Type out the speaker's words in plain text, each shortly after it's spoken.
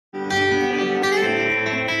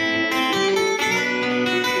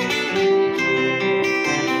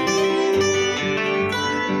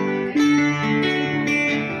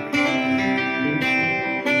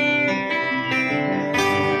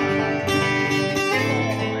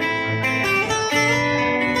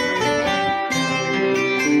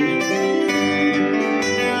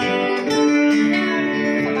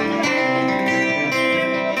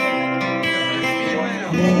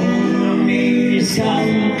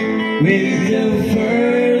with the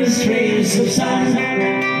first rays of sun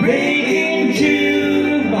breaking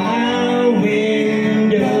through my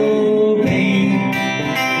window pane.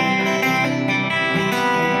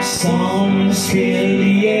 Songs fill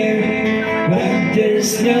the air, but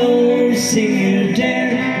there's no singer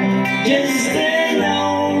there, just an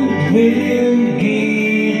old wooden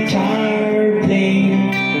guitar playing.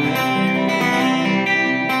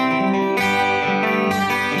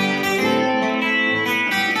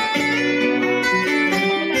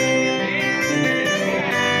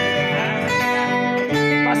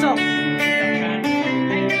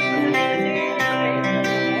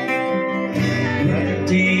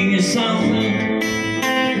 Writing a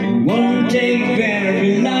song won't take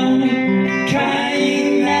very long,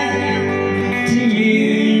 trying not to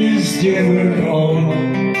use the word home.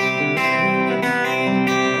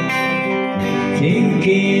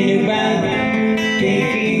 Thinking about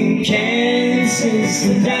taking chances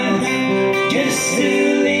and doubts, just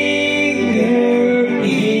to linger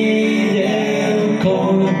in the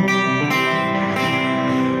cold.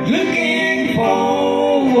 Looking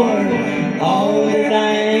forward, all that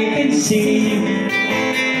I can see,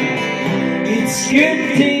 it's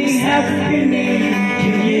good things happening to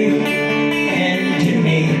you and to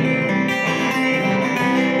me.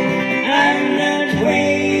 I'm not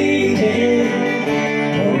waiting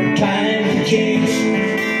for time to change.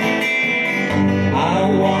 I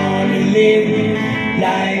want to live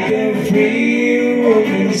like a free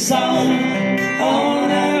roaming song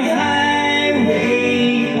on a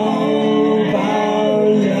highway of our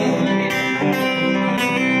love.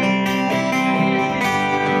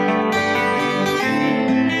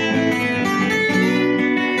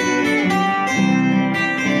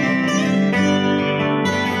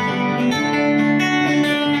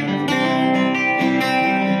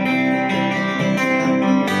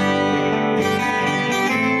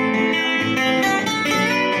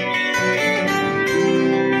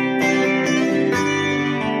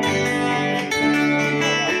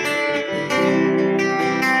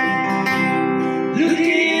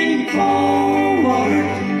 Looking forward,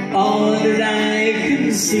 all that I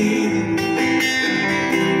can see,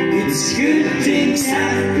 it's good things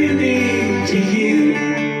happening to you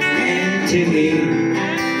and to me.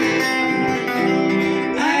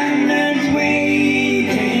 I'm not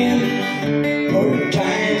waiting for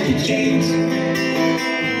time to change.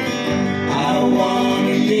 I want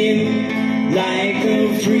to live like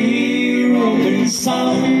a free roaming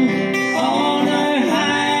song on a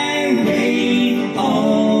highway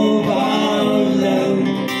of our love.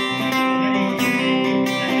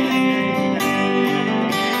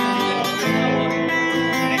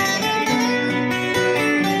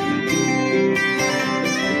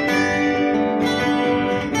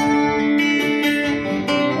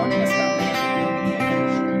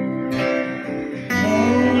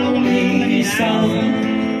 Lonely song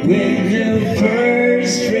with the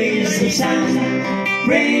first rays of sun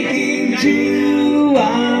breaking through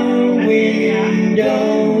our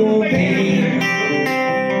window pane.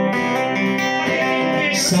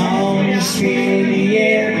 Songs fill the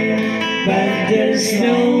air, but there's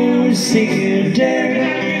no singer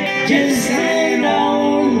there, just